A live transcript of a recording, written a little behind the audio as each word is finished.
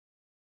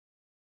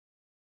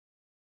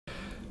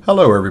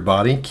Hello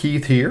everybody,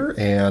 Keith here,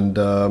 and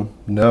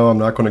no, I'm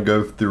not going to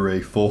go through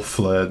a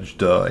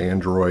full-fledged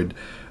Android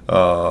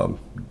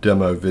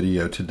demo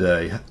video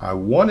today. I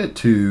wanted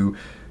to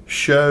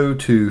show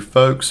to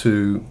folks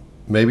who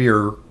maybe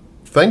are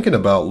thinking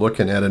about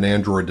looking at an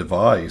Android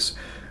device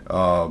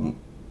how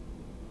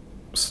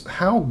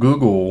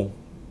Google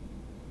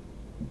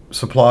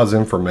supplies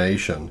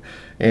information.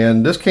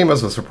 And this came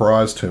as a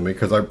surprise to me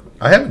because I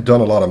haven't done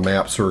a lot of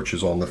map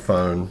searches on the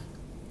phone.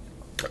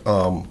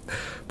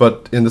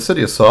 But in the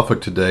city of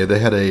Suffolk today, they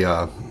had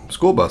a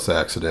school bus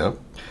accident.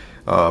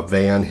 A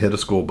van hit a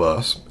school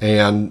bus,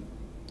 and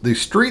the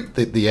street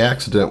that the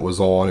accident was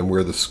on and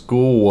where the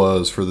school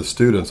was for the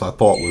students, I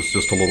thought was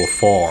just a little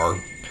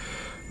far.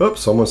 Oops,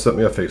 someone sent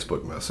me a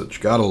Facebook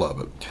message. Gotta love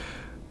it.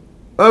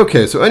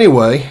 Okay, so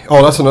anyway,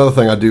 oh, that's another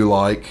thing I do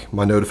like.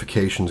 My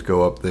notifications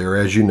go up there.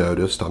 As you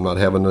noticed, I'm not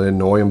having the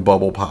annoying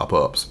bubble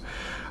pop-ups.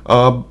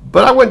 But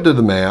I went to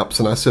the maps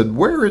and I said,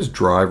 where is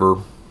driver?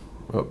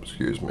 Oh,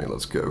 excuse me,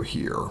 let's go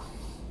here.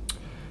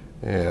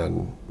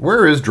 And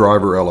where is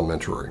Driver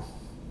Elementary?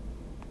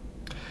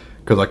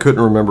 Because I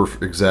couldn't remember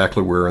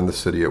exactly where in the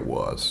city it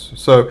was.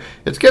 So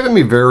it's giving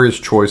me various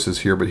choices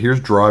here, but here's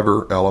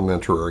Driver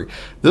Elementary.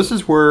 This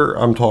is where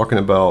I'm talking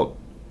about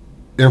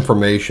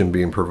information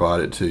being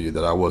provided to you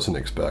that I wasn't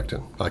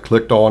expecting. I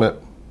clicked on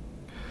it.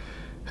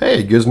 Hey,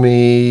 it gives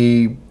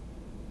me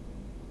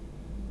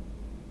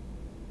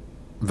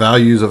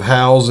values of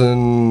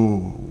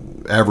housing,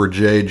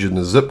 average age in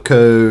the zip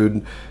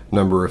code,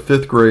 number of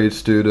 5th grade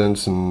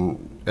students,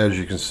 and as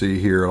you can see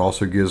here, it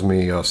also gives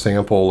me a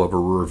sample of a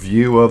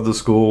review of the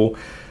school.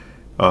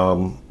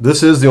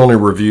 This is the only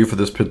review for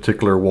this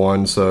particular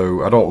one,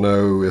 so I don't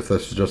know if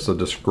that's just a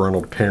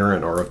disgruntled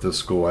parent or if this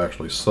school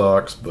actually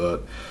sucks,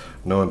 but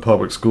knowing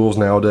public schools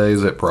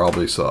nowadays, it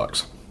probably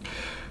sucks.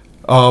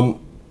 Now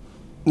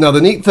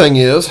the neat thing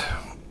is,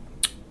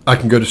 I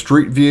can go to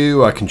Street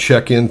View, I can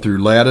check in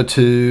through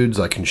latitudes,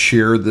 I can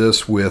share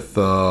this with,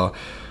 I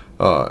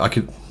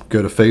could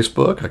go to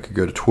Facebook, I could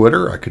go to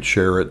Twitter, I could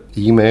share it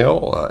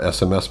email,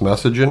 SMS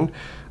messaging,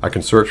 I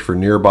can search for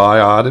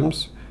nearby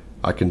items,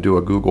 I can do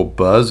a Google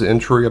Buzz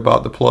entry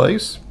about the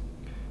place,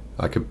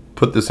 I could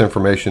put this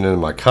information in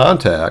my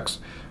contacts,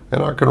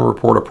 and I can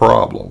report a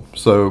problem.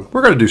 So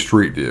we're going to do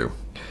Street View.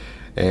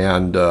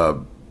 And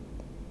the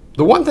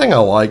one thing I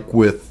like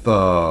with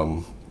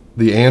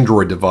the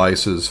Android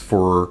devices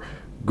for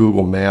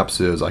Google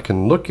Maps is I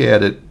can look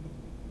at it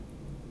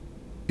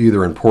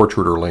either in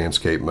portrait or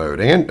landscape mode.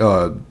 And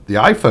the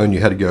iPhone,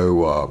 you had to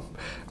go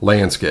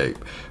landscape.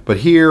 But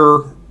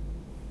here,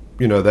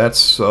 you know,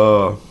 that's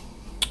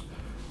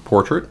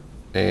portrait.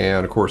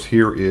 And of course,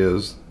 here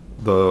is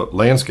the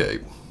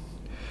landscape.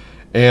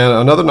 And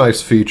another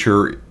nice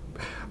feature,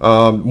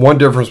 one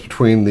difference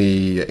between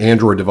the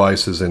Android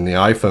devices and the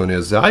iPhone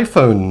is the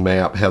iPhone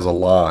map has a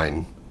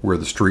line where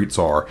the streets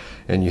are,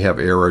 and you have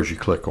arrows you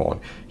click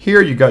on.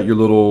 Here you got your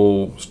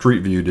little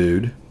Street View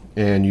dude,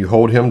 and you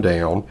hold him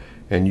down,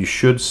 and you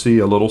should see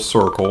a little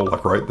circle,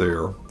 like right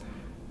there.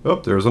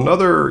 Oh, there's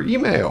another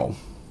email.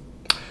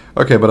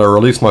 Okay, but I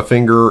release my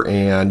finger,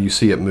 and you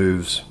see it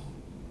moves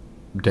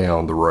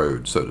down the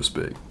road, so to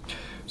speak.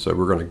 So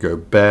we're going to go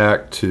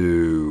back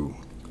to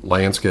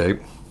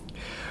landscape.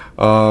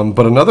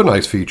 But another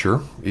nice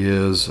feature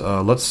is,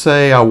 let's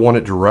say I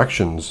wanted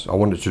directions. I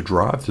wanted to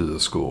drive to the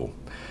school.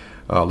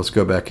 Let's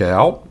go back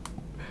out.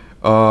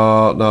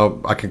 Now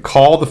I can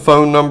call the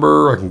phone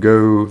number. I can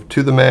go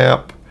to the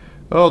map.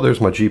 Oh, there's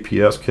my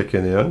GPS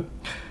kicking in.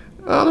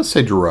 Let's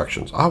say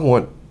directions. I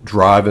want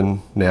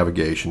driving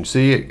navigation.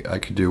 See, I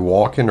could do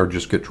walking or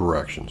just get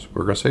directions.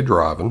 We're going to say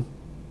driving.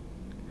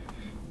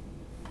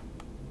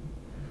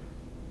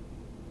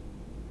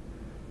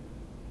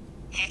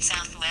 Head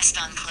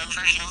southwest on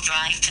Clover Hill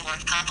Drive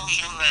toward Cobble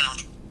Hill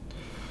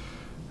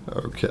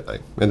Road. Okay,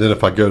 and then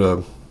if I go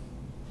to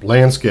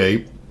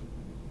landscape,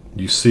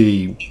 you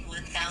see in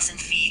 1,000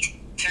 feet,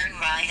 turn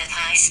right at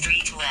High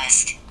Street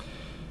West.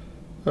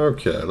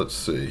 Okay, let's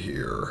see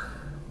here.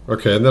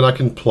 Okay, and then I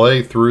can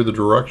play through the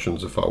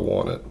directions if I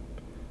want it.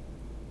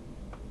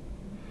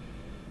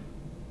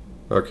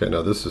 Okay,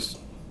 now this is,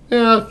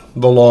 yeah,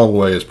 the long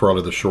way is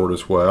probably the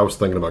shortest way. I was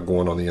thinking about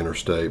going on the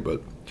interstate,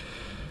 but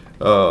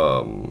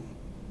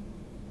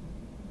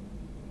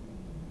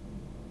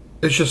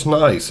it's just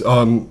nice.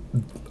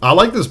 I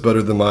like this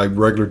better than my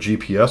regular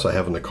GPS I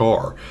have in the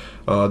car.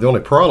 The only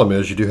problem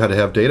is you do have to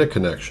have data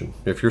connection.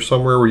 If you're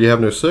somewhere where you have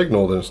no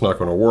signal, then it's not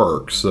going to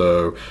work.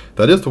 So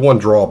that is the one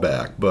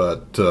drawback.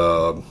 But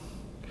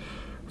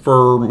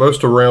for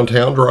most around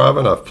town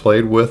driving, I've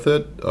played with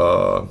it.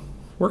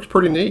 Works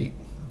pretty neat.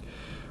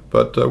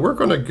 But we're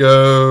going to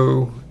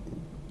go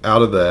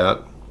out of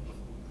that,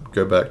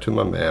 go back to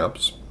my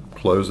maps,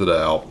 close it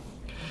out.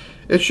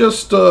 It's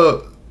just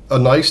a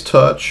nice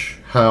touch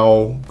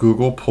how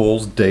Google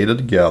pulls data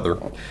together.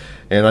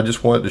 And I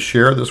just wanted to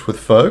share this with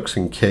folks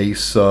in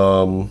case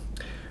you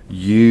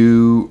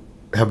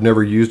have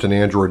never used an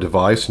Android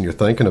device and you're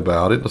thinking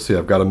about it. Let's see,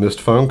 I've got a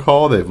missed phone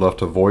call. They've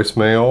left a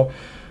voicemail.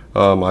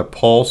 My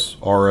Pulse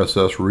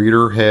RSS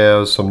reader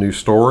has some new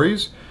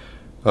stories.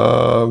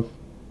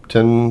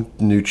 10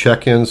 new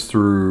check-ins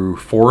through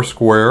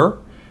Foursquare,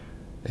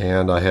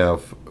 and I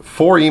have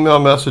 4 email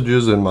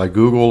messages in my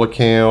Google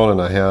account,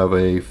 and I have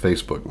a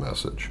Facebook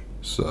message.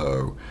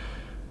 So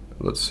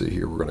let's see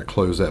here. We're going to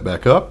close that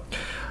back up.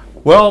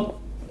 Well,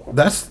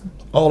 that's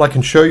all I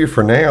can show you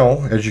for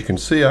now. As you can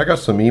see, I got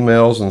some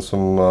emails and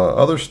some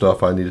other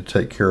stuff I need to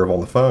take care of on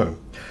the phone.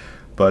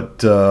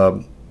 But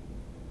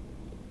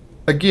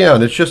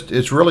again,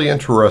 it's really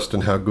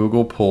interesting how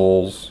Google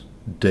pulls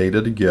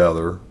data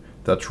together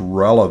that's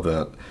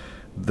relevant,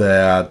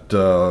 that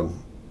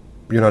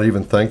you're not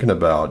even thinking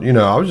about.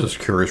 I was just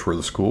curious where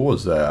the school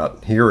was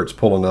at. Here it's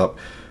pulling up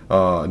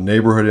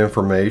neighborhood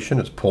information.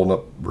 It's pulling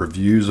up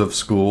reviews of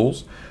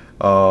schools.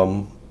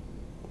 I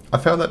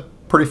found that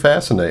pretty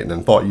fascinating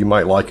and thought you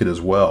might like it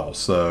as well.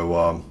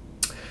 So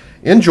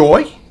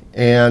enjoy,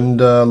 and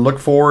look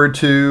forward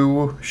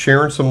to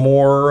sharing some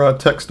more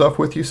tech stuff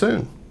with you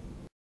soon.